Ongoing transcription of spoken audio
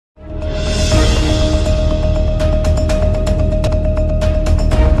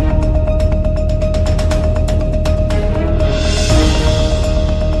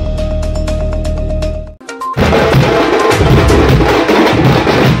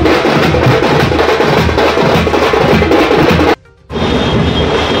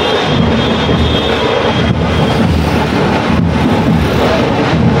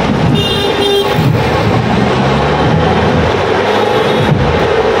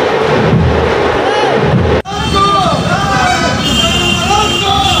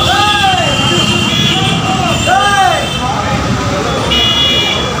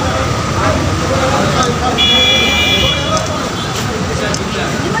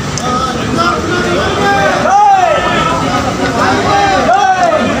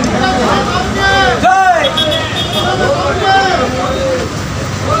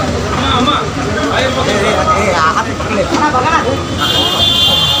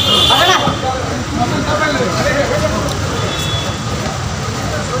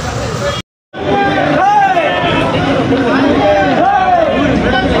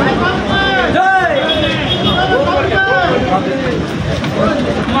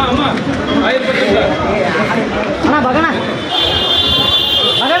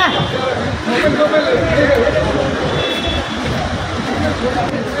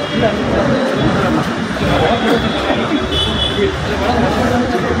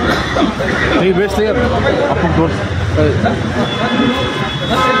नहीं बेचते यार अपन दोस्त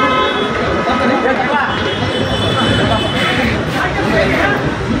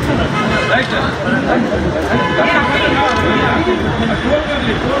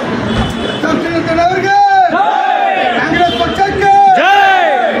ಕಾಂಗ್ರೆಸ್ ಪಕ್ಷಕ್ಕೆ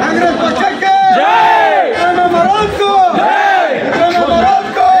ಕಾಂಗ್ರೆಸ್ ಪಕ್ಷಕ್ಕೆ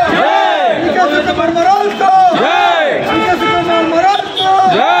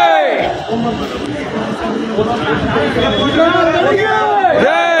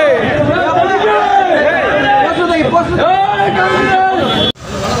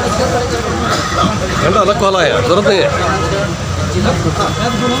अलग वाला है जरूरत नहीं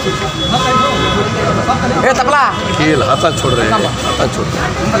है तबला खेल हाथा छोड़ रहे हैं हाथा छोड़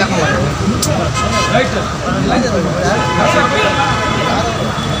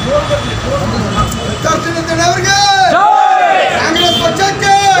ಕಾಂಗ್ರೆಸ್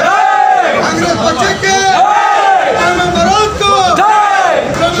ಪಕ್ಷಕ್ಕೆ ಕಾಂಗ್ರೆಸ್ ಪಕ್ಷಕ್ಕೆ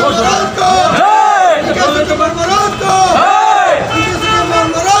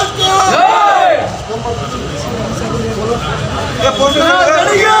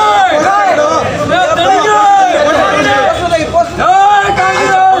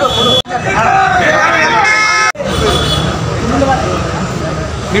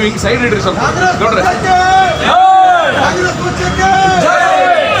ನೀವು ಹಿಂಗೆ ಸೈಡ್ ಇಡ್ರಿ ಸ್ವಲ್ಪ ನೋಡ್ರಿ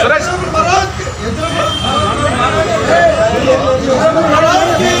ಸುರೇಶ್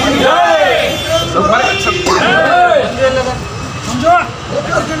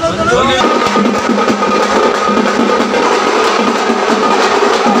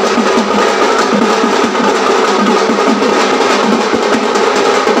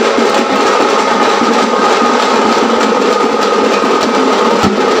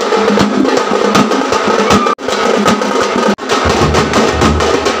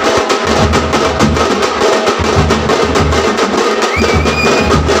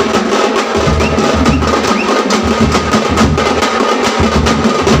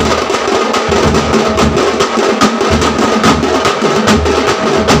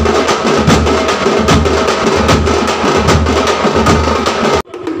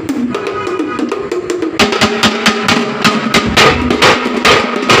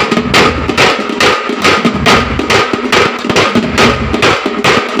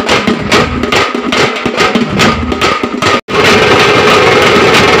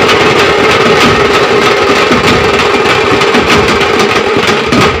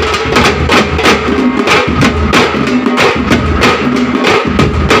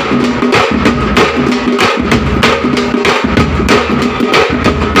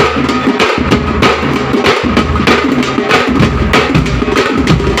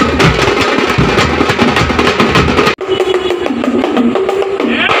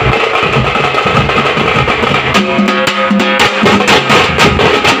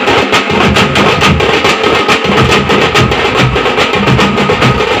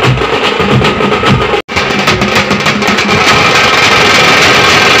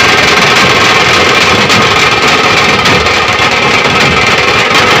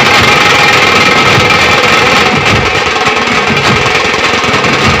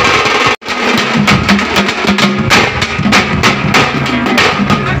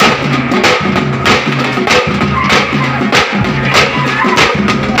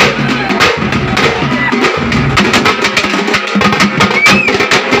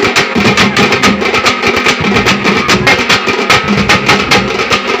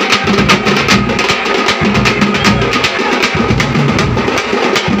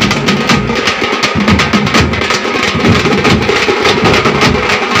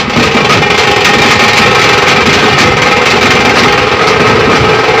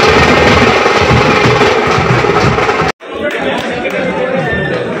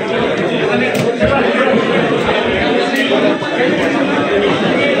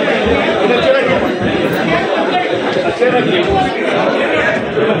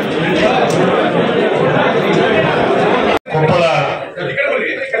ಕೊಪ್ಪಳ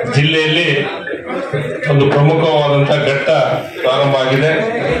ಜಿಲ್ಲೆಯಲ್ಲಿ ಒಂದು ಪ್ರಮುಖವಾದಂತಹ ಘಟ್ಟ ಪ್ರಾರಂಭ ಆಗಿದೆ.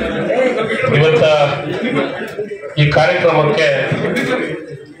 ಇವತ್ತ ಈ ಕಾರ್ಯಕ್ರಮಕ್ಕೆ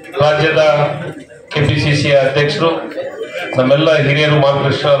ರಾಜ್ಯದ ಕೆಪಿಸಿಸಿ ಅಧ್ಯಕ್ಷರು ನಮ್ಮೆಲ್ಲ ಹಿರಿಯರು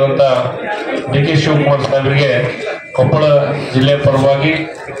ಮಾರ್ಗದರ್ಶಕರಾದಂಥ ಡಿ.ಕೆ. ಶಿವಕುಮಾರ್ ಸಾಹೇಬರಿಗೆ ಕೊಪ್ಪಳ ಜಿಲ್ಲೆ ಪರವಾಗಿ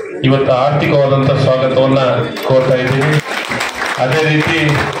ಇವತ್ತು ಆರ್ಥಿಕವಾದಂಥ ಸ್ವಾಗತವನ್ನ ಕೋರ್ತಾ ಇದ್ದೀನಿ. ಅದೇ ರೀತಿ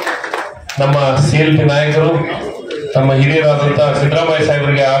ನಮ್ಮ CLP ನಾಯಕರು ನಮ್ಮ ಹಿರಿಯರಾದಂತಹ ಸಿದ್ದರಾಮಯ್ಯ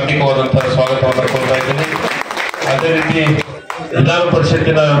ಸಾಹೇಬರಿಗೆ ಆರ್ಥಿಕವಾದಂತಹ ಸ್ವಾಗತವನ್ನು ಕೋರ್ತಾ ಇದ್ದೀನಿ. ಅದೇ ರೀತಿ ವಿಧಾನ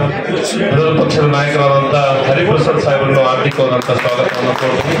ಪರಿಷತ್ತಿನ ವಿರೋಧ ಪಕ್ಷದ ನಾಯಕರಾದಂಥ ಹರಿಪ್ರಸಾದ್ ಸಾಹೇಬರನ್ನು ಹಾರ್ದಿಕವಾದಂಥ ಸ್ವಾಗತವನ್ನು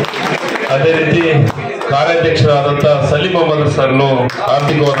ಕೋರ್ತೀನಿ. ಅದೇ ರೀತಿ ಕಾರ್ಯಾಧ್ಯಕ್ಷರಾದಂಥ ಸಲೀಂ ಅಹಮದ್ ಸರ್ನು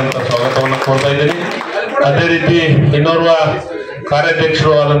ಹಾರ್ದಿಕವಾದಂಥ ಸ್ವಾಗತವನ್ನು ಕೋರ್ತಾ ಇದ್ದೀನಿ. ಅದೇ ರೀತಿ ಇನ್ನೋರ್ವ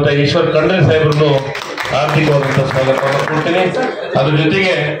ಕಾರ್ಯಾಧ್ಯಕ್ಷರು ಆದಂಥ ಈಶ್ವರ್ ಖಂಡ್ರೆ ಸಾಹೇಬರನ್ನು ಹಾರ್ದಿಕವಾದಂಥ ಸ್ವಾಗತವನ್ನು ಕೊಡ್ತೀನಿ. ಅದ್ರ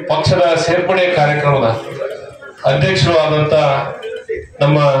ಜೊತೆಗೆ ಪಕ್ಷದ ಸೇರ್ಪಡೆ ಕಾರ್ಯಕ್ರಮದ ಅಧ್ಯಕ್ಷರು ಆದಂಥ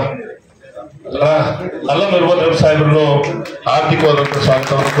ನಮ್ಮ ಅಲ್ಲಂ ಇರ್ಬೋದು ಸಾಹೇಬರನ್ನು ಹಾರ್ದಿಕವಾದಂಥ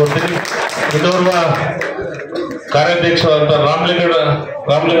ಸ್ವಾಗತವನ್ನು ಕೊಡ್ತೀನಿ. ಇನ್ನೋರ್ವ ಕಾರ್ಯಾಧ್ಯಕ್ಷರಾದಂಥ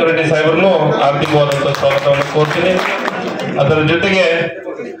ರಾಮಲಿಂಗಾರೆಡ್ಡಿ ಸಾಹೇಬರನ್ನು ಹಾರ್ದಿಕವಾದಂಥ ಸ್ವಾಗತವನ್ನು ಕೋರ್ತೀನಿ. ಅದರ ಜೊತೆಗೆ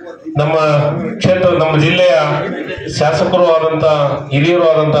ನಮ್ಮ ಕ್ಷೇತ್ರ ನಮ್ಮ ಜಿಲ್ಲೆಯ ಶಾಸಕರು ಆದಂಥ ಹಿರಿಯರು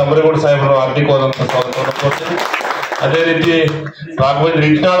ಆದಂಥ ಅಮರೇಗೌಡ ಸಾಹೇಬರು ಹಾರ್ದಿಕವಾದಂಥ ಸ್ವಾಗತವನ್ನು ಕೋರ್ತೀನಿ. ಅದೇ ರೀತಿ ರಾಘವೇಂದ್ರ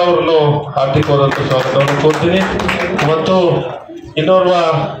ಇಟ್ನಾಳ್ ಅವರನ್ನು ಹಾರ್ದಿಕವಾದಂಥ ಸ್ವಾಗತವನ್ನು ಕೋರ್ತೀನಿ. ಮತ್ತು ಇನ್ನೋರ್ವ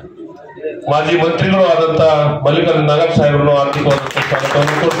ಮಾಜಿ ಮಂತ್ರಿಗಳು ಆದಂಥ ಮಲ್ಲಿಕಾರ್ಜುನ ನಾಗಪ್ಪ ಸಾಹೇಬರನ್ನು ಹಾರ್ದಿಕವಾದಂಥ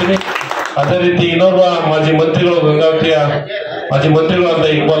ಸ್ವಾಗತವನ್ನು ಕೋರ್ತೀನಿ. ಅದೇ ರೀತಿ ಇನ್ನೋರ್ವ ಮಾಜಿ ಮಂತ್ರಿಗಳು ಗಂಗಾವತಿಯ ಮಾಜಿ ಮಂತ್ರಿಗಳಾದ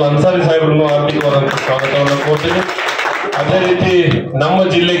ಇಕ್ಬಾಲ್ ಅನ್ಸಾರಿ ಸಾಹೇಬರನ್ನು ಹಾರ್ದಿಕವಾದಂಥ ಸ್ವಾಗತವನ್ನು ಕೋರ್ತೀನಿ. ಅದೇ ರೀತಿ ನಮ್ಮ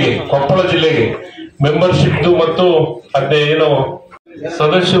ಜಿಲ್ಲೆಗೆ ಕೊಪ್ಪಳ ಜಿಲ್ಲೆಗೆ ಮೆಂಬರ್ಶಿಪ್ ಮತ್ತು ಅದೇ ಏನು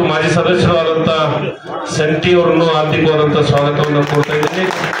ಸದಸ್ಯರು ಮಾಜಿ ಸದಸ್ಯರು ಆದಂತ ಸಂಟಿ ಅವರನ್ನು ಹಾರ್ದಿಕವಾದಂಥ ಸ್ವಾಗತವನ್ನು ಕೋರ್ತಾ ಇದ್ದೀನಿ.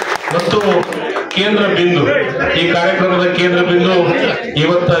 ಮತ್ತು ಕೇಂದ್ರ ಬಿಂದು ಈ ಕಾರ್ಯಕ್ರಮದ ಕೇಂದ್ರ ಬಿಂದು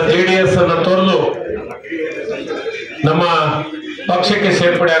ಇವತ್ತ JDS ಅನ್ನು ತೊರೆದು ನಮ್ಮ ಪಕ್ಷಕ್ಕೆ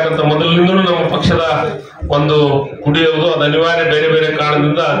ಸೇರ್ಪಡೆ ಆಗಂತ ಮೊದಲಿನಿಂದಲೂ ನಮ್ಮ ಪಕ್ಷದ ಒಂದು ಕುಡಿಯೋದು ಅದು ಅನಿವಾರ್ಯ ಬೇರೆ ಬೇರೆ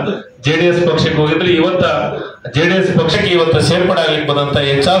ಕಾರಣದಿಂದ JDS ಪಕ್ಷಕ್ಕೆ ಹೋಗಿದ್ರೆ ಇವತ್ತ JDS ಪಕ್ಷಕ್ಕೆ ಇವತ್ತು ಸೇರ್ಪಡೆ ಆಗ್ಲಿಕ್ಕೆ ಬಂದಂತ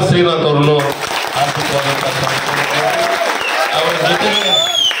HR ಶ್ರೀನಾಥ್ ಅವರನ್ನು ಆರ್ಥಿಕವಾದಂತ ಅವರ ಜೊತೆಗೆ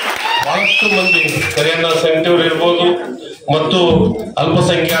ಬಹಳಷ್ಟು ಮಂದಿ ಕರಿಯಣ್ಣ ಸಂಟಿಯವರು ಇರ್ಬೋದು ಮತ್ತು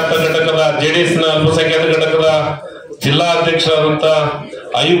ಅಲ್ಪಸಂಖ್ಯಾತ ಘಟಕದ JDS ನ ಅಲ್ಪಸಂಖ್ಯಾತ ಘಟಕದ ಜಿಲ್ಲಾ ಅಧ್ಯಕ್ಷರಾದಂತ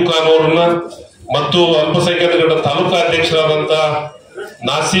ಅಯೂಬ್ ಖಾನ್ ಅವರನ್ನ ಮತ್ತು ಅಲ್ಪಸಂಖ್ಯಾತ ಘಟಕ ತಾಲೂಕಾ ಅಧ್ಯಕ್ಷರಾದಂತ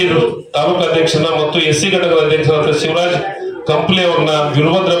ನಾಸೀರ್ ತಾಲೂಕಾ ಅಧ್ಯಕ್ಷನ ಮತ್ತು SC ಘಟಕದ ಅಧ್ಯಕ್ಷರಾದ ಶಿವರಾಜ್ ಕಂಪ್ಲಿ ಅವ್ರನ್ನ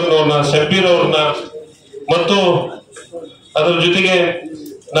ವೀರಭದ್ರಪ್ಪನವ್ರನ್ನ ಶಬ್ಬೀರ್ ಅವ್ರನ್ನ ಮತ್ತು ಅದರ ಜೊತೆಗೆ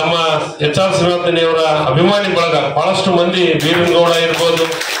ನಮ್ಮ HR ಶ್ರೀನಾಥನಿಯವರ ಅಭಿಮಾನಿ ಬಳಗ ಬಹಳಷ್ಟು ಮಂದಿ ವೀರನಗೌಡ ಇರ್ಬೋದು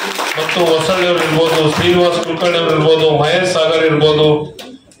ಮತ್ತು ಹೊಸಳ್ಳಿಯವರು ಇರ್ಬೋದು ಶ್ರೀನಿವಾಸ್ ಕುಲಕರ್ಣಿ ಅವರು ಇರ್ಬೋದು ಮಹೇಶ್ ಸಾಗರ್ ಇರ್ಬೋದು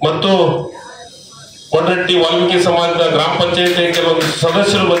ಮತ್ತು ಕೊಡ್ರಟ್ಟಿ ವಾಲ್ಮೀಕಿ ಸಮಾಜದ ಗ್ರಾಮ ಪಂಚಾಯತಿ ಕೆಲವೊಂದು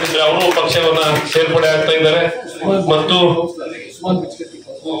ಸದಸ್ಯರು ಬಂದಿದ್ದಾರೆ. ಅವರು ಪಕ್ಷವನ್ನ ಸೇರ್ಪಡೆ ಆಗ್ತಾ ಇದ್ದಾರೆ. ಮತ್ತು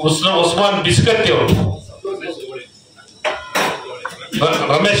ಉಸ್ಮಾನ್ ಬಿಸ್ಕತ್ತಿ ಅವರು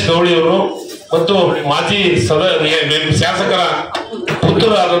ರಮೇಶ್ ಗೌಳಿ ಅವರು ಮತ್ತು ಮಾಜಿ ಶಾಸಕರ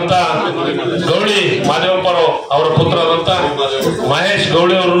ಪುತ್ರರಾದಂತ ಗೌಳಿ ಮಾದೇವಪ್ಪರು ಅವರ ಪುತ್ರರಾದಂತ ಮಹೇಶ್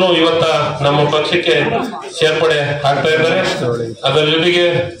ಗೌಳಿ ಅವರನ್ನು ಇವತ್ತ ನಮ್ಮ ಪಕ್ಷಕ್ಕೆ ಸೇರ್ಪಡೆ ಆಗ್ತಾ ಇದ್ದಾರೆ. ಅದರ ಜೊತೆಗೆ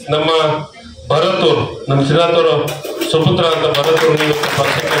ನಮ್ಮ ಭರತ್ ಅವರು ನಮ್ಮ ಶ್ರೀನಾಥ್ ಅವರು ಸುಪುತ್ರ ಅಂತ ಭರತ್ ಅವರು ಇವತ್ತು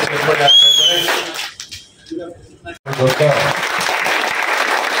ಪಕ್ಷಕ್ಕೆ ಸೇರ್ಪಡೆ ಆಗ್ತಾ ಇದ್ದಾರೆ. ದೊಡ್ಡ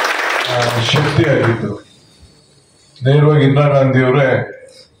ಶಕ್ತಿಯಾಗಿದ್ದು ನೇರವಾಗಿ ಇಂದಿರಾ ಗಾಂಧಿಯವರೇ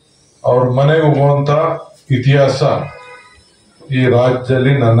ಅವ್ರ ಮನೆಗೆ ಹೋಗುವಂತ ಇತಿಹಾಸ ಈ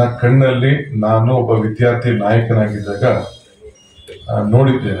ರಾಜ್ಯದಲ್ಲಿ ನನ್ನ ಕಣ್ಣಲ್ಲಿ ನಾನು ಒಬ್ಬ ವಿದ್ಯಾರ್ಥಿ ನಾಯಕನಾಗಿದ್ದಾಗ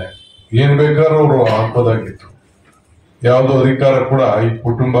ನೋಡಿದ್ದೇನೆ. ಏನ್ ಬೇಕಾದ್ರೂ ಅವರು ಹಾಕೋದಾಗಿತ್ತು. ಯಾವುದೋ ಅಧಿಕಾರ ಕೂಡ ಈ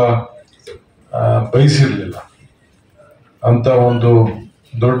ಕುಟುಂಬ ಬಯಸಿರ್ಲಿಲ್ಲ. ಅಂತ ಒಂದು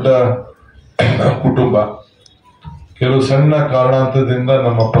ದೊಡ್ಡ ಕುಟುಂಬ ಕೆಲವು ಸಣ್ಣ ಕಾರಣಾಂತರದಿಂದ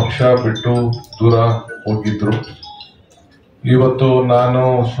ನಮ್ಮ ಪಕ್ಷ ಬಿಟ್ಟು ದೂರ ಹೋಗಿದ್ರು. ಇವತ್ತು ನಾನು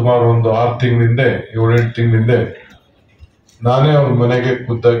ಸುಮಾರು ಒಂದು 6 ತಿಂಗಳಿಂದ 7-8 ತಿಂಗಳಿಂದ ನಾನೇ ಅವ್ರ ಮನೆಗೆ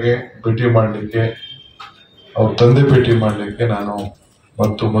ಖುದ್ದಾಗೆ ಭೇಟಿ ಮಾಡಲಿಕ್ಕೆ, ಅವ್ರ ತಂದೆ ಭೇಟಿ ಮಾಡಲಿಕ್ಕೆ ನಾನು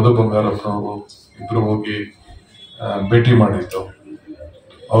ಮತ್ತು ಮಧು ಬಂಗಾರಪ್ಪನವರು ಇಬ್ರು ಹೋಗಿ ಭೇಟಿ ಮಾಡಿದ್ದು.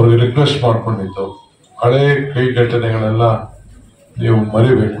 ಅವ್ರಿಗೆ ರಿಕ್ವೆಸ್ಟ್ ಮಾಡ್ಕೊಂಡಿದ್ದು, ಹಳೆ ಕೈ ಘಟನೆಗಳೆಲ್ಲ ನೀವು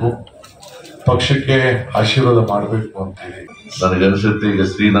ಮರಿಬೇಕು, ಪಕ್ಷಕ್ಕೆ ಆಶೀರ್ವಾದ ಮಾಡಬೇಕು ಅಂತ ಹೇಳಿ. ನನಗನ್ಸುತ್ತೆ ಈಗ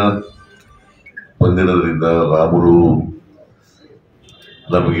ಶ್ರೀನಾಥ್ ಬಂದಿರೋದ್ರಿಂದ, ರಾಮುಲು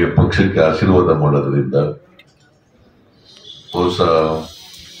ನಮಗೆ ಪಕ್ಷಕ್ಕೆ ಆಶೀರ್ವಾದ ಮಾಡೋದ್ರಿಂದ ಬಹುಶಃ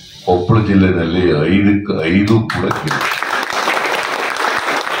ಕೊಪ್ಪಳ ಜಿಲ್ಲೆಯಲ್ಲಿ 5 ಕೂಡ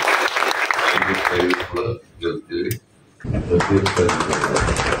ಗೆಲ್ತೀವಿ.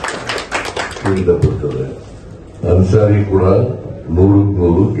 ಬರ್ತದೆ. ಅನ್ಸಾರಿ ಕೂಡ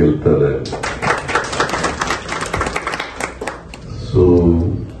 100 ಗೆಲ್ತಾರೆ. ಸೊ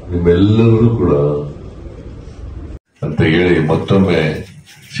ನಿಮ್ಮೆಲ್ಲರೂ ಕೂಡ ಅಂತ ಹೇಳಿ ಮತ್ತೊಮ್ಮೆ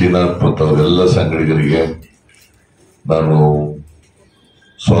ಶ್ರೀನಾಥ್ ಮತ್ತು ಅವರೆಲ್ಲ ಸಂಘಟಕರಿಗೆ ನಾನು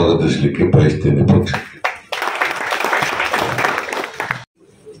ಸ್ವಾಗತಿಸಲಿಕ್ಕೆ ಬಯಸ್ತೀನಿ ಪಕ್ಷಕ್ಕೆ.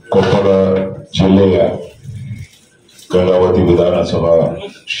 ಕೊಪ್ಪಳ ಜಿಲ್ಲೆಯ ಗಂಗಾವತಿ ವಿಧಾನಸಭಾ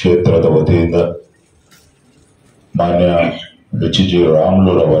ಕ್ಷೇತ್ರದ ವತಿಯಿಂದ ಮಾನ್ಯ HG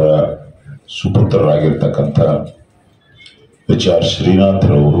ರಾಮುಲುರವರ ಸುಪುತ್ರರಾಗಿರ್ತಕ್ಕಂಥ HR ಶ್ರೀನಾಥ್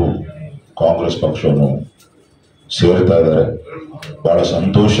ರವರು ಕಾಂಗ್ರೆಸ್ ಪಕ್ಷವನ್ನು ಸೇರ್ತಾ ಇದ್ದಾರೆ. ಬಹಳ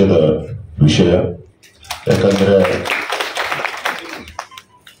ಸಂತೋಷದ ವಿಷಯ. ಯಾಕಂದ್ರೆ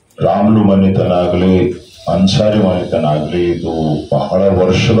ರಾಮ್ಲು ಮನೆತನ ಆಗಲಿ, ಅನ್ಸಾರಿ ಮನೆತನ ಆಗಲಿ, ಇದು ಬಹಳ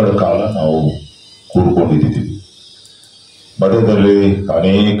ವರ್ಷಗಳ ಕಾಲ ನಾವು ಕೂಡ್ಕೊಂಡಿದ್ದೀವಿ. ಮಧ್ಯದಲ್ಲಿ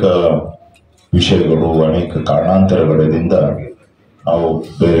ಅನೇಕ ವಿಷಯಗಳು, ಅನೇಕ ಕಾರಣಾಂತರಗಳಿಂದ ನಾವು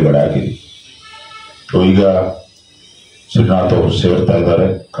ಬೇರೆಗಡೆ ಆಗಿದ್ದೀವಿ. ಈಗ ಶ್ರೀನಾಥ್ ಅವರು ಸೇರ್ತಾ ಇದ್ದಾರೆ.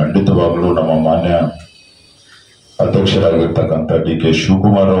 ಖಂಡಿತವಾಗ್ಲೂ ನಮ್ಮ ಮಾನ್ಯ ಅಧ್ಯಕ್ಷರಾಗಿರ್ತಕ್ಕಂಥ DK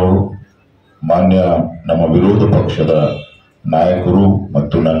ಶಿವಕುಮಾರ್ ಅವರು, ಮಾನ್ಯ ನಮ್ಮ ವಿರೋಧ ಪಕ್ಷದ ನಾಯಕರು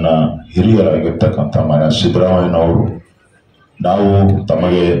ಮತ್ತು ನನ್ನ ಹಿರಿಯರಾಗಿರ್ತಕ್ಕಂಥ ಮಾನ್ಯ ಸಿದ್ದರಾಮಯ್ಯನವರು, ನಾವು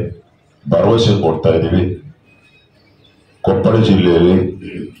ತಮಗೆ ಭರವಸೆ ಕೊಡ್ತಾ ಇದ್ದೀವಿ. ಕೊಪ್ಪಳ ಜಿಲ್ಲೆಯಲ್ಲಿ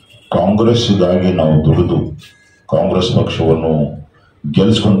ಕಾಂಗ್ರೆಸ್ಗಾಗಿ ನಾವು ದುಡಿದು ಕಾಂಗ್ರೆಸ್ ಪಕ್ಷವನ್ನು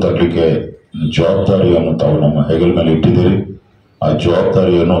ಗೆಲ್ಲಿಸ್ಕೊಂಡು ತರಲಿಕ್ಕೆ ಜವಾಬ್ದಾರಿಯನ್ನು ತಾವು ನಮ್ಮ ಹೆಗಲ ಮೇಲೆ ಇಟ್ಟಿದ್ದೀರಿ. ಆ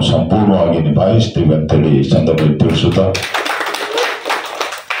ಜವಾಬ್ದಾರಿಯನ್ನು ಸಂಪೂರ್ಣವಾಗಿ ನಿಭಾಯಿಸ್ತೀವಿ ಅಂತೇಳಿ ಈ ಸಂದರ್ಭದಲ್ಲಿ ತಿಳಿಸುತ್ತಾ,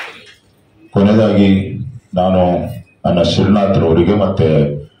 ಕೊನೆಯದಾಗಿ ನಾನು ನನ್ನ ಶ್ರೀನಾಥ್ರವರಿಗೆ ಮತ್ತೆ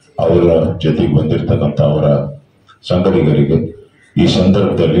ಅವರ ಜೊತೆಗೆ ಬಂದಿರತಕ್ಕಂಥ ಅವರ ಸಂಗಡಿಗರಿಗೆ ಈ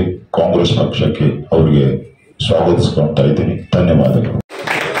ಸಂದರ್ಭದಲ್ಲಿ ಕಾಂಗ್ರೆಸ್ ಪಕ್ಷಕ್ಕೆ ಅವರಿಗೆ ಸ್ವಾಗತಿಸ್ಕೊಳ್ತಾ ಇದ್ದೀನಿ. ಧನ್ಯವಾದಗಳು.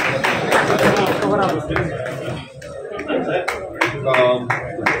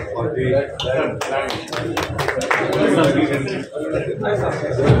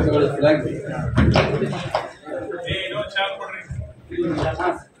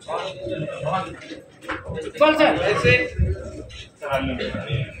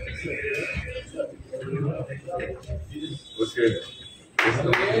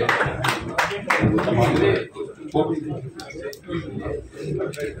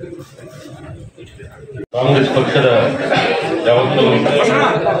 ಕಾಂಗ್ರೆಸ್ ಪಕ್ಷದ ಯಾವತ್ತೂ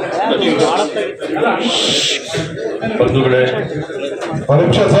ಬಂಧುಗಳೇ, ಒಂದು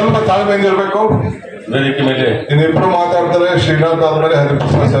ನಿಮಿಷ ಸ್ವಲ್ಪ ತಾಳ್ಮೆಯಿಂದ ಇರಬೇಕು. ವೇದಿಕೆ ಮೇಲೆ ಇನ್ನಿಬ್ರು ಮಾತಾಡ್ತಾರೆ. ಶ್ರೀನಾಥ್ ಆದ್ಮೇಲೆ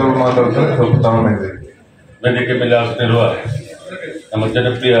ಹರಿಪ್ರಸಾದ್ ಸಾಹೇಬ್ ಮಾತಾಡ್ತಾರೆ. ಸ್ವಲ್ಪ ತಾಳ್ಮೆಯಿಂದ ಇರಿ. ವೇದಿಕೆ ಮೇಲೆ ಆಗ್ತಿರುವ ನಮ್ಮ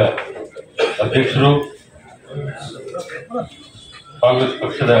ಜನಪ್ರಿಯ ಅಧ್ಯಕ್ಷರು, ಕಾಂಗ್ರೆಸ್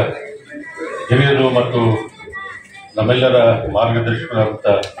ಪಕ್ಷದ ಹಿರಿಯರು ಮತ್ತು ನಮ್ಮೆಲ್ಲರ ಮಾರ್ಗದರ್ಶಕರಾದಂಥ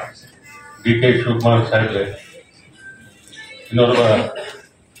DK ಶಿವಕುಮಾರ್ ಸಾಹೇಬ್ರೆ, ಇನ್ನೋರ್ವ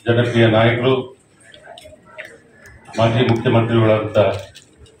ಜನಪ್ರಿಯ ನಾಯಕರು, ಮಾಜಿ ಮುಖ್ಯಮಂತ್ರಿಗಳಾದಂಥ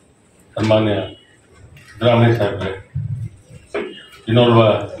ಸನ್ಮಾನ್ಯ ಸಿದ್ದರಾಮಯ್ಯ ಸಾಹೇಬ್ರೆ, ಇನ್ನೋರ್ವ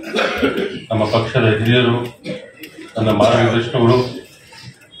ನಮ್ಮ ಪಕ್ಷದ ಹಿರಿಯರು, ನನ್ನ ಮಾರ್ಗದರ್ಶಕರು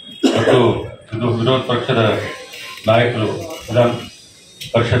ಮತ್ತು ಇದು ವಿರೋಧ ಪಕ್ಷದ ನಾಯಕರು, ವಿಧಾನ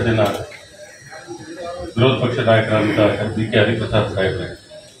ಪರಿಷತ್ತಿನ ವಿರೋಧ ಪಕ್ಷ ನಾಯಕರಾದಂಥ DK ಹರಿಪ್ರಸಾದ್ ಸಾಹೇಬ್ರೆ,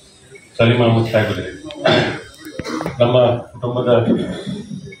 ಸಲೀಂ ಅಹಮದ್ ಸಾಹೇಬ್ರೆ, ನಮ್ಮ ಕುಟುಂಬದ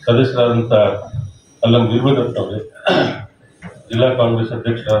ಸದಸ್ಯರಾದಂಥ ಅಲ್ಲಂ ವೀರಭದ್ರಪ್ಪ ಅವರೇ, ಜಿಲ್ಲಾ ಕಾಂಗ್ರೆಸ್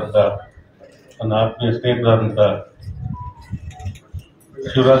ಅಧ್ಯಕ್ಷರಾದಂಥ ನನ್ನ ಆತ್ಮೀಯ ಸ್ನೇಹಿತರಾದಂಥ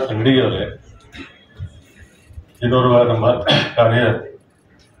ಶಿವರಾಜ್ ಅಂಗಡಿ ಅವರೇ, ಇನ್ನೋರ್ವ ನಮ್ಮ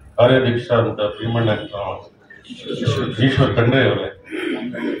ಕಾರ್ಯಾಧ್ಯಕ್ಷರಾದಂಥ ಭೀಮಣ್ಣ ಈಶ್ವರ್ ಖಂಡ್ರೆ ಅವರೇ,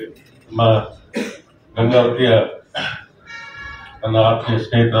 ನಮ್ಮ ಗಂಗಾವತಿಯ ನನ್ನ ಆತ್ಮೀಯ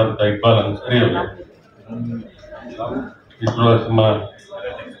ಸ್ನೇಹಿತರಾದಂಥ ಇಕ್ಬಾಲ್ ಅನ್ಸರಿ ಅವರೇ, ಇಬ್ಬರು ನಮ್ಮ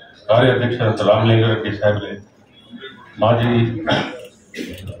ಕಾರ್ಯಾಧ್ಯಕ್ಷರಾದಂಥ ರಾಮಲಿಂಗಾರೆಡ್ಡಿ ಸಾಹೇಬ್ರೆ, ಮಾಜಿ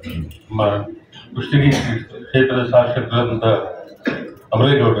ನಮ್ಮ ಕುಷ್ಟಗಿ ಕ್ಷೇತ್ರದ ಶಾಸಕರಾದಂಥ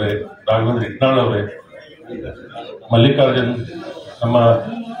ಅಮರೇಗೌಡ್ರೆ, ರಾಘವೇಂದ್ರ ಇಟ್ನಾಳ್ ಅವರೇ, ಮಲ್ಲಿಕಾರ್ಜುನ್ ನಮ್ಮ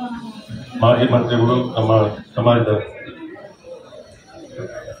ಮಾಜಿ ಮಂತ್ರಿಗಳು, ನಮ್ಮ ಸಮಾಜದ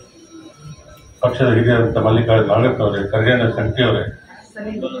ಪಕ್ಷದ ಹಿರಿಯರಾದಂಥ ಮಲ್ಲಿಕಾರ್ಜುನ್ ನಾಗಪ್ಪ ಅವರೇ, ಕರ್ಜನ ಸಂಖ್ಯೆ ಅವರೇ,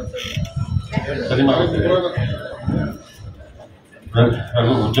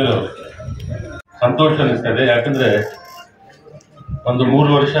 ರಘು ಉಜ್ಜಲ್ ಅವರೇ, ಸಂತೋಷ ಅನಿಸ್ತದೆ. ಯಾಕಂದ್ರೆ ಒಂದು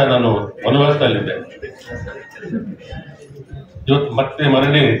 3 ವರ್ಷ ನಾನು ವನವಾಸದಲ್ಲಿದ್ದೆ. ಇವತ್ತು ಮತ್ತೆ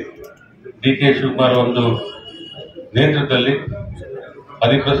ಮರಳಿ DK ಶಿವಕುಮಾರ್ ಒಂದು ನೇತೃತ್ವದಲ್ಲಿ,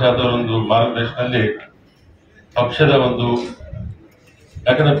 ಹರಿಪ್ರಸಾದ್ ಅವರ ಒಂದು ಮಾರ್ಗದರ್ಶನದಲ್ಲಿ ಪಕ್ಷದ ಒಂದು,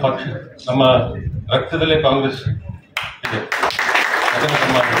 ಯಾಕಂದ್ರೆ ಪಕ್ಷ ನಮ್ಮ ರಕ್ತದಲ್ಲೇ ಕಾಂಗ್ರೆಸ್ ಇದೆ. ಯಾಕಂದ್ರೆ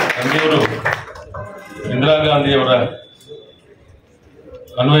ನಮ್ಮ ತಂದೆಯವರು ಇಂದಿರಾ ಗಾಂಧಿಯವರ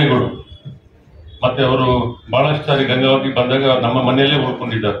ಅನ್ವಯಗಳು, ಮತ್ತೆ ಅವರು ಬಹಳಷ್ಟು ಸಾರಿ ಗಂಗಾವತಿ ಬಂದಾಗ ನಮ್ಮ ಮನೆಯಲ್ಲೇ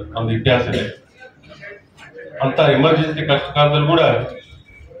ಉಳ್ಕೊಂಡಿದ್ದಾರೆ. ಒಂದು ಇತಿಹಾಸ ಇದೆ. ಅಂತ ಎಮರ್ಜೆನ್ಸಿ ಕಷ್ಟ ಕಾಲದಲ್ಲಿ ಕೂಡ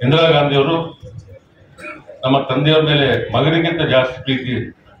ಇಂದಿರಾ ಗಾಂಧಿಯವರು ನಮ್ಮ ತಂದೆಯವರ ಮೇಲೆ ಮಗನಿಗಿಂತ ಜಾಸ್ತಿ ಪ್ರೀತಿ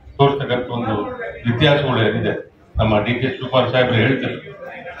ತೋರಿಸ್ತಕ್ಕಂಥ ಒಂದು ಇತಿಹಾಸಗಳು ಏನಿದೆ ನಮ್ಮ DK ಶಿವಕುಮಾರ್ ಸಾಹೇಬ್ರು ಹೇಳ್ತಾರೆ.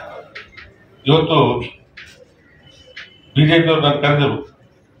 ಇವತ್ತು ಬಿಜೆಪಿ ಅವರು ನಾನು ಕರೆದರು,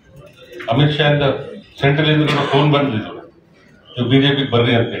 ಅಮಿತ್ ಶಾ ಇಂದ ಸೆಂಟ್ರಲ್ ಇಂದ ಫೋನ್ ಬಂದಿದ್ರು, ನೀವು ಬಿಜೆಪಿಗೆ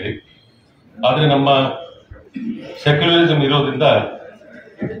ಬರ್ರಿ ಅಂತೇಳಿ. ಆದ್ರೆ ನಮ್ಮ ಸೆಕ್ಯುಲರಿಸಂ ಇರೋದ್ರಿಂದ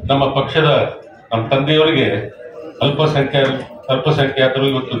ನಮ್ಮ ಪಕ್ಷದ ನಮ್ಮ ತಂದೆಯವರಿಗೆ ಅಲ್ಪಸಂಖ್ಯಾತರು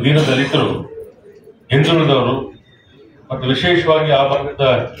ಇವತ್ತು ದೀನ ದಲಿತರು, ಹಿಂದುಳಿದವರು ಮತ್ತು ವಿಶೇಷವಾಗಿ ಆ ಭಾಗದ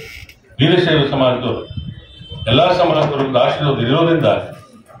ವೀರಶೈವ ಸಮಾಜದವರು, ಎಲ್ಲಾ ಸಮಾಜದವರ ಆಶೀರ್ವಾದ ಇರೋದ್ರಿಂದ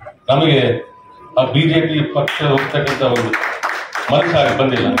ನಮಗೆ ಆ ಬಿಜೆಪಿ ಪಕ್ಷ ಹೋಗ್ತಕ್ಕಂಥ ಒಂದು ಮನಸ್ಸಾಗಿ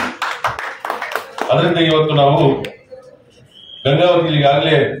ಬಂದಿಲ್ಲ. ಅದರಿಂದ ಇವತ್ತು ನಾವು ಗಂಗಾವತಿಯಲ್ಲಿ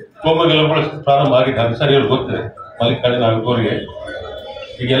ಈಗಾಗಲೇ ಕೋಮಗೆಲುಗಳು ಪ್ರಾರಂಭ ಆಗಿದೆ. ಅದು ಸರಿಯವ್ರಿಗೆ ಗೊತ್ತಿದೆ, ಮಲ್ಲಿಕಾರ್ಜುನ ಅವರಿಗೆ.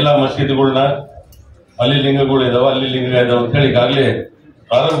 ಈಗೆಲ್ಲ ಮಸೀದಿಗಳನ್ನ ಅಲ್ಲಿ ಲಿಂಗಗಳು ಇದಾವೆ, ಅಲ್ಲಿ ಲಿಂಗ ಇದಾವೆ ಅಂತ ಹೇಳಿ ಈಗಾಗಲೇ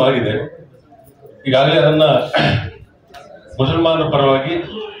ಪ್ರಾರಂಭ ಆಗಿದೆ. ಈಗಾಗಲೇ ಅದನ್ನ ಮುಸಲ್ಮಾನರ ಪರವಾಗಿ,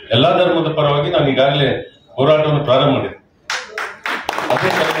 ಎಲ್ಲಾ ಧರ್ಮದ ಪರವಾಗಿ ನಾನು ಈಗಾಗಲೇ ಹೋರಾಟವನ್ನು ಪ್ರಾರಂಭ ಮಾಡಿದೆ. ಅದೇ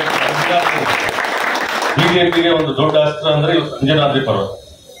ಬಿಜೆಪಿಗೆ ಒಂದು ದೊಡ್ಡ ಅಸ್ತ್ರ ಅಂದ್ರೆ ಇವತ್ತು ಅಂಜನಾದ್ರಿ ಪರ್ವತ.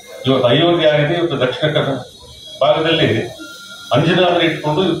 ಇವತ್ತು ಅಯೋಧ್ಯೆ ಆಗಿದೆ. ಇವತ್ತು ದಕ್ಷಿಣ ಕನ್ನಡ ಭಾಗದಲ್ಲಿ ಅಂಜನಾದ್ರಿ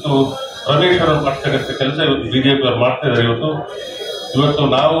ಇಟ್ಕೊಂಡು ಇವತ್ತು ಪ್ರವೇಶವನ್ನು ಮಾಡ್ತಕ್ಕಂಥ ಕೆಲಸ ಇವತ್ತು ಬಿಜೆಪಿ ಅವರು ಮಾಡ್ತಾ ಇದ್ದಾರೆ. ಇವತ್ತು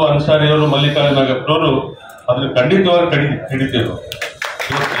ನಾವು ಅನ್ಸಾರಿಯವರು, ಮಲ್ಲಿಕಾರ್ಜುನ ಗಪ್ರವರು ಅದನ್ನು ಖಂಡಿತವಾಗಿ ಹಿಡಿತೇವೆ.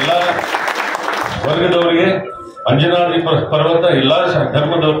 ಇವತ್ತು ಎಲ್ಲ ವರ್ಗದವರಿಗೆ ಅಂಜನಾದ್ರಿ ಪರ್ವತ ಎಲ್ಲಾ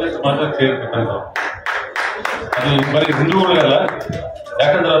ಧರ್ಮದವರಿಗೆ ಸಮಾಜಕ್ಕೆ ಸೇರ್ತಕ್ಕಂಥವ್ರು. ಅದು ಬರೀ ಹಿಂದೂಗಳಿಗಲ್ಲ,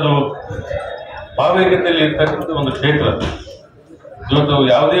 ಯಾಕಂದ್ರೆ ಅದು ಭಾವೈಕ್ಯತೆಯಲ್ಲಿ ಇರ್ತಕ್ಕಂಥ ಒಂದು ಕ್ಷೇತ್ರ. ಇವತ್ತು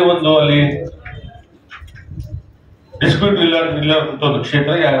ಯಾವುದೇ ಒಂದು ಅಲ್ಲಿ ಡಿಸ್ಪ್ಯೂಟ್ ಇಲ್ಲಂತ ಒಂದು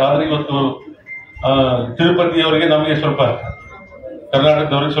ಕ್ಷೇತ್ರ. ಆದ್ರೆ ಇವತ್ತು ತಿರುಪತಿಯವರಿಗೆ, ನಮಗೆ ಸ್ವಲ್ಪ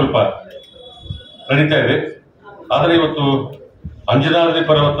ಕರ್ನಾಟಕದವರಿಗೆ ಸ್ವಲ್ಪ ನಡೀತಾ ಇದೆ. ಆದ್ರೆ ಇವತ್ತು ಅಂಜನಾದ್ರಿ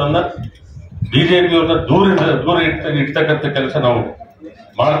ಪರ್ವತನ್ನ ಬಿಜೆಪಿಯವ್ರನ್ನ ದೂರ ಇಡ್ತಕ್ಕಂಥ ಕೆಲಸ ನಾವು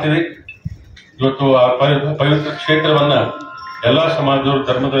ಮಾಡ್ತೀವಿ. ಇವತ್ತು ಆ ಪವಿತ್ರ ಕ್ಷೇತ್ರವನ್ನ ಎಲ್ಲಾ ಸಮಾಜದವರು,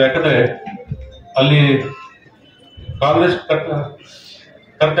 ಧರ್ಮದವರು, ಯಾಕಂದ್ರೆ ಅಲ್ಲಿ ಕಾಂಗ್ರೆಸ್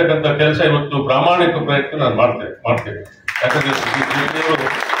ತರ್ತಕ್ಕಂಥ ಕೆಲಸ ಇವತ್ತು ಪ್ರಾಮಾಣಿಕ ಪ್ರಯತ್ನ ನಾನು ಮಾಡ್ತೇವೆ. ಯಾಕಂದ್ರೆ ಬಿಜೆಪಿಯವರು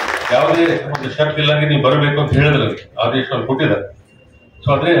ಯಾವುದೇ ಒಂದು ಶರ್ತ್ ಇಲ್ಲಾಗಿ ನೀವು ಬರಬೇಕು ಅಂತ ಹೇಳಿದ್ರೆ ಆದೇಶವನ್ನು ಕೊಟ್ಟಿದ್ದಾರೆ. ಸೊ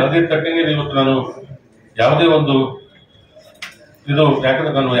ಅದೇ ತಕ್ಕಂಗೆ ಇವತ್ತು ನಾನು ಯಾವುದೇ ಒಂದು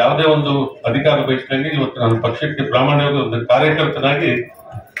ಯಾಕಂದ್ರೆ ನಾನು ಯಾವುದೇ ಒಂದು ಅಧಿಕಾರ ಬಯಸಿದಂಗೆ ಇವತ್ತು ನಾನು ಪಕ್ಷಕ್ಕೆ ಪ್ರಾಮಾಣಿಕವಾಗಿ ಒಂದು ಕಾರ್ಯಕರ್ತನಾಗಿ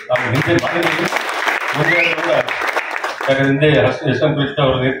ನಾನು ಹಿಂದೆ ಮಾಡಿದ್ದೀನಿ. ಮುಂದೆ ಯಾಕಂದ್ರೆ ಹಿಂದೆ ಎಸ್ ಎಂ ಕೃಷ್ಣ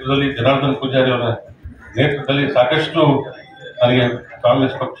ಅವರ ನೇತೃತ್ವದಲ್ಲಿ, ಜನಾರ್ದನ್ ಪೂಜಾರಿ ಅವರ ನೇತೃತ್ವದಲ್ಲಿ ಸಾಕಷ್ಟು ನನಗೆ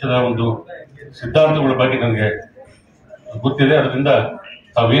ಕಾಂಗ್ರೆಸ್ ಪಕ್ಷದ ಒಂದು ಸಿದ್ಧಾಂತಗಳ ಬಗ್ಗೆ ನನಗೆ ಗೊತ್ತಿದೆ. ಅದರಿಂದ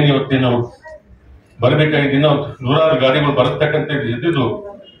ತಾವೇನು ಇವತ್ತೇನು ಬರಬೇಕಾಗಿದ್ದ ನೂರಾರು ಗಾಡಿಗಳು ಬರತಕ್ಕಂಥ ಇದ್ದಿದ್ದು,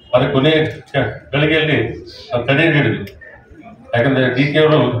 ಅದರ ಕೊನೆ ಗಳಿಗೆಯಲ್ಲಿ ನಾವು ತಡೆ ಹಿಡಿದ್ವಿ. ಯಾಕಂದ್ರೆ ಡಿ ಕೆ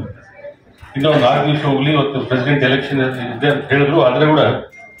ಅವರು ಇನ್ನೊಂದು 6 ದಿವಸ ಹೋಗ್ಲಿ, ಇವತ್ತು ಪ್ರೆಸಿಡೆಂಟ್ ಎಲೆಕ್ಷನ್ ಇದೆ ಅಂತ ಹೇಳಿದ್ರು. ಆದ್ರೆ ಕೂಡ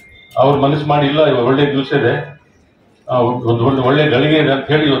ಅವ್ರು ಮನಸ್ಸು ಮಾಡಿ, ಇಲ್ಲ ಒಳ್ಳೆ ದಿವಸ ಇದೆ, ಒಂದು ಒಳ್ಳೆ ಗಳಿಗೆ ಇದೆ ಅಂತ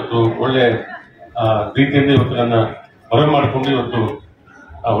ಹೇಳಿ ಇವತ್ತು ಒಳ್ಳೆ ರೀತಿಯಿಂದ ಇವತ್ತು ನನ್ನ ಹೊರ ಮಾಡಿಕೊಂಡು ಇವತ್ತು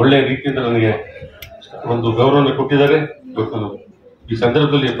ಒಳ್ಳೆ ರೀತಿಯಿಂದ ನನಗೆ ಒಂದು ಗೌರವವನ್ನು ಕೊಟ್ಟಿದ್ದಾರೆ. ಇವತ್ತು ಈ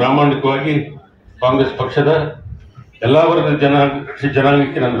ಸಂದರ್ಭದಲ್ಲಿ ಪ್ರಾಮಾಣಿಕವಾಗಿ ಕಾಂಗ್ರೆಸ್ ಪಕ್ಷದ ಎಲ್ಲಾ ವರ್ಗದ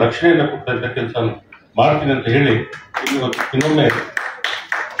ಜನಾಂಗಕ್ಕೆ ನಾನು ರಕ್ಷಣೆಯನ್ನು ಕೊಟ್ಟಂತ ಕೆಲಸ ಮಾಡ್ತೀನಿ ಅಂತ ಹೇಳಿ ಇನ್ನೊಮ್ಮೆ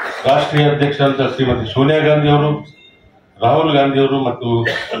ರಾಷ್ಟ್ರೀಯ ಅಧ್ಯಕ್ಷ ಅಂತ ಶ್ರೀಮತಿ ಸೋನಿಯಾ ಗಾಂಧಿ ಅವರು, ರಾಹುಲ್ ಗಾಂಧಿ ಅವರು ಮತ್ತು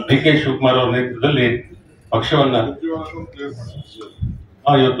ಡಿ ಕೆ ಶಿವಕುಮಾರ್ ಅವರ ನೇತೃತ್ವದಲ್ಲಿ ಪಕ್ಷವನ್ನ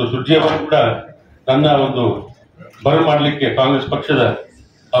ಇವತ್ತು ಸುರ್ಜೇವಾಲ ಕೂಡ ನನ್ನ ಒಂದು ಬರಮಾಡಲಿಕ್ಕೆ ಕಾಂಗ್ರೆಸ್ ಪಕ್ಷದ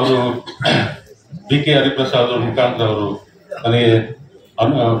ಅವರು ಡಿ ಕೆ ಹರಿಪ್ರಸಾದ್ ಅವರ ಮುಖಾಂತರ ಅವರು ನನಗೆ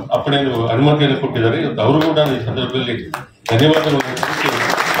ಅನುಮತಿಯನ್ನು ಕೊಟ್ಟಿದ್ದಾರೆ. ಇವತ್ತು ಅವರು ಕೂಡ ಈ ಸಂದರ್ಭದಲ್ಲಿ ಧನ್ಯವಾದಗಳನ್ನು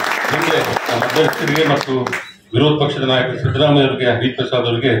ಮುಂದೆ ನಮ್ಮ ಅಧ್ಯಕ್ಷರಿಗೆ ಮತ್ತು ವಿರೋಧ ಪಕ್ಷದ ನಾಯಕ ಸಿದ್ದರಾಮಯ್ಯ ಅವರಿಗೆ, ಹರಿಪ್ರಸಾದ್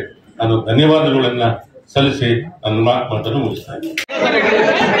ಅವರಿಗೆ ನಾನು ಧನ್ಯವಾದಗಳನ್ನ ಸಲ್ಲಿಸಿ ನನ್ನ ಮಾತನ್ನು ಮುಗಿಸ್ತಾ ಇದ್ದೀನಿ.